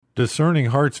Discerning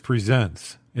Hearts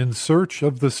presents In Search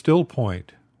of the Still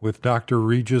Point with Dr.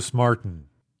 Regis Martin.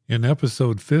 In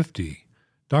episode 50,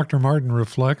 Dr. Martin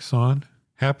reflects on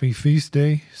Happy Feast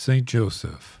Day, St.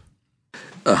 Joseph.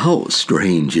 How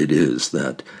strange it is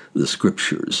that the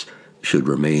Scriptures should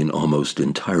remain almost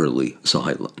entirely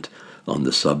silent on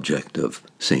the subject of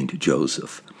St.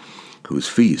 Joseph, whose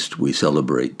feast we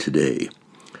celebrate today.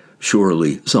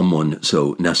 Surely someone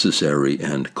so necessary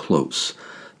and close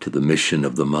to the mission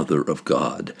of the Mother of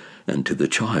God and to the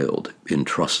child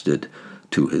entrusted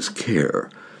to his care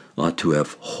ought to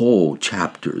have whole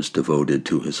chapters devoted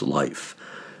to his life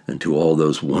and to all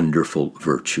those wonderful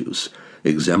virtues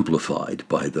exemplified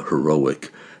by the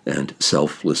heroic and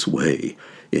selfless way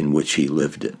in which he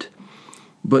lived it.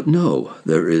 But no,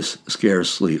 there is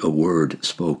scarcely a word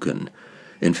spoken.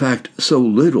 In fact, so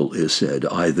little is said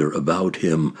either about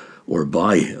him or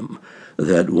by him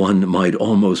that one might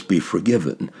almost be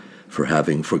forgiven for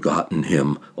having forgotten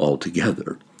him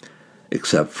altogether,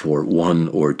 except for one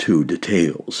or two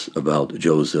details about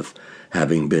Joseph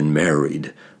having been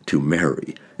married to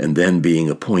Mary and then being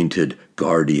appointed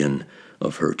guardian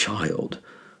of her child,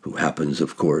 who happens,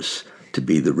 of course, to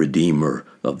be the Redeemer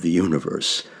of the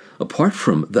universe. Apart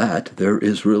from that, there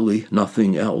is really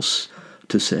nothing else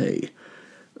to say.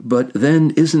 But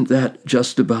then isn't that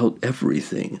just about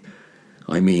everything?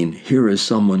 I mean, here is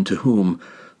someone to whom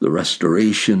the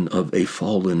restoration of a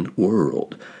fallen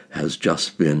world has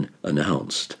just been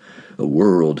announced, a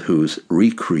world whose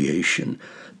recreation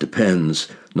depends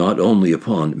not only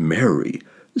upon Mary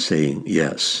saying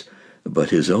yes,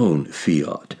 but his own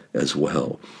fiat as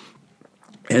well.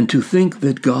 And to think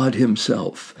that God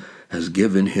himself has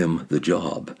given him the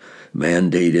job,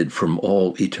 mandated from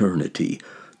all eternity,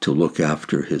 to look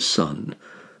after his son,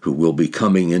 who will be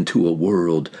coming into a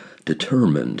world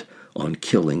determined on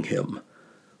killing him,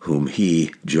 whom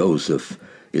he, Joseph,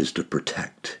 is to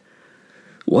protect.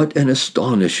 What an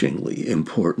astonishingly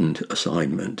important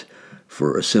assignment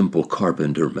for a simple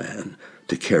carpenter man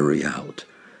to carry out,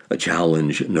 a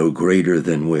challenge no greater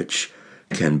than which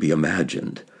can be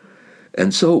imagined.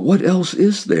 And so what else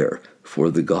is there for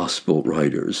the gospel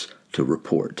writers to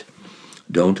report?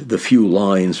 Don't the few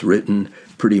lines written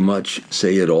pretty much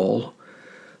say it all?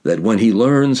 That when he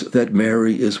learns that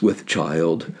Mary is with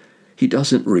child, he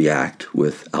doesn't react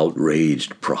with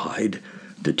outraged pride,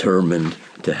 determined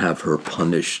to have her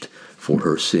punished for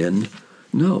her sin.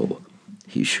 No,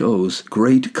 he shows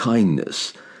great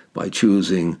kindness by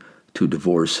choosing to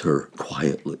divorce her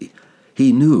quietly.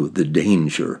 He knew the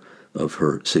danger of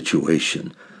her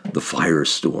situation, the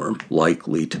firestorm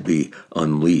likely to be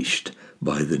unleashed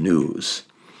by the news.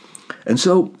 And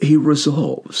so he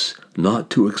resolves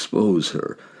not to expose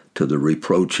her to the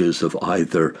reproaches of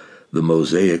either the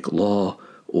Mosaic law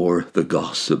or the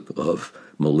gossip of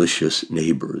malicious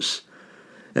neighbors.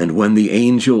 And when the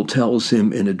angel tells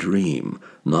him in a dream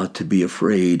not to be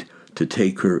afraid to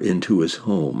take her into his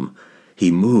home, he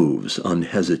moves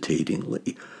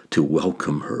unhesitatingly to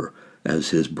welcome her as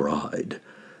his bride,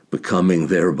 becoming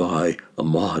thereby a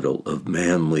model of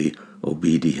manly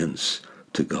obedience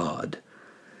to God.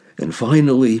 And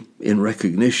finally, in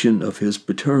recognition of his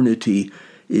paternity,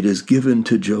 it is given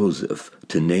to Joseph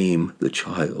to name the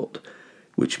child,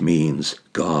 which means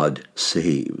God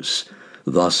saves,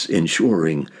 thus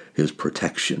ensuring his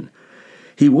protection.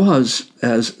 He was,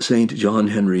 as St. John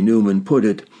Henry Newman put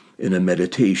it in a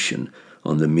meditation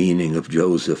on the meaning of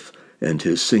Joseph and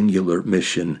his singular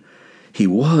mission, he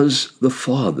was the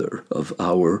father of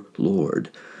our Lord,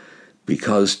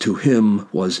 because to him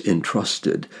was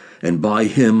entrusted, and by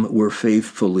him were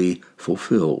faithfully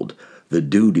fulfilled the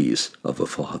duties of a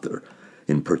father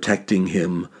in protecting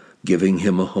him, giving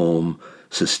him a home,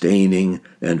 sustaining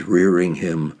and rearing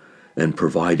him, and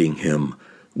providing him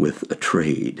with a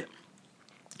trade.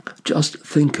 Just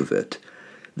think of it,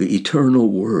 the eternal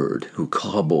Word who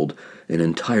cobbled an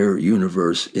entire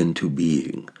universe into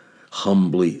being,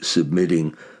 humbly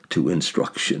submitting to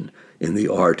instruction in the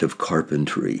art of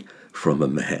carpentry from a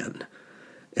man.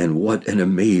 And what an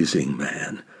amazing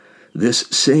man! This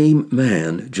same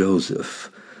man,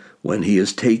 Joseph, when he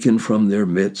is taken from their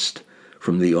midst,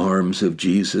 from the arms of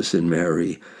Jesus and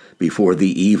Mary, before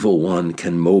the evil one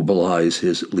can mobilize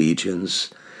his legions,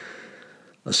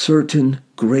 a certain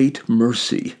great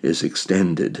mercy is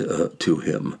extended to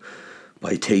him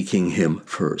by taking him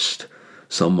first,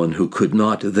 someone who could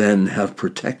not then have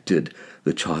protected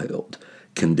the child,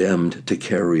 condemned to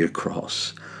carry a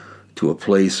cross, to a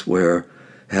place where,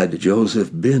 had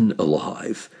Joseph been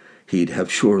alive, he'd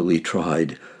have surely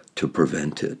tried to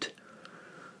prevent it.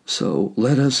 So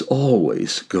let us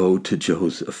always go to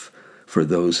Joseph for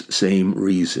those same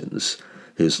reasons,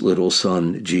 his little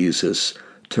son Jesus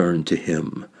turned to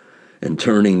him. And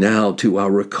turning now to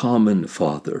our common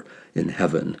Father in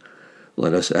heaven,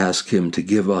 let us ask him to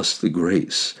give us the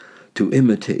grace to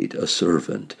imitate a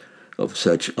servant of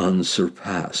such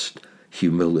unsurpassed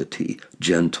humility,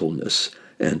 gentleness,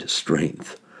 and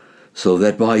strength, so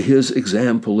that by his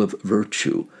example of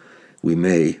virtue we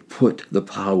may put the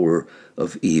power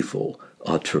of evil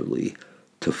utterly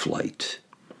to flight.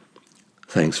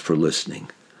 Thanks for listening.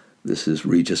 This is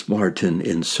Regis Martin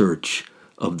in search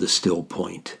of the still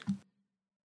point.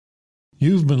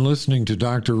 You've been listening to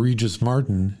Dr. Regis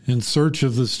Martin in search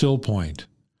of the still point.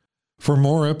 For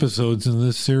more episodes in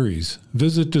this series,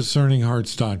 visit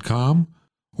discerninghearts.com,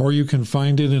 or you can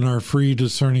find it in our free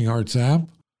Discerning Hearts app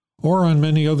or on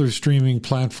many other streaming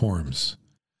platforms.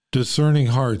 Discerning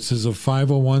Hearts is a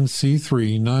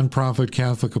 501c3 nonprofit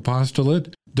Catholic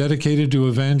apostolate dedicated to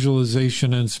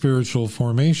evangelization and spiritual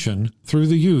formation through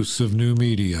the use of new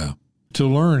media. To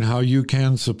learn how you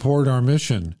can support our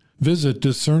mission, visit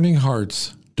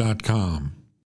discerninghearts.com.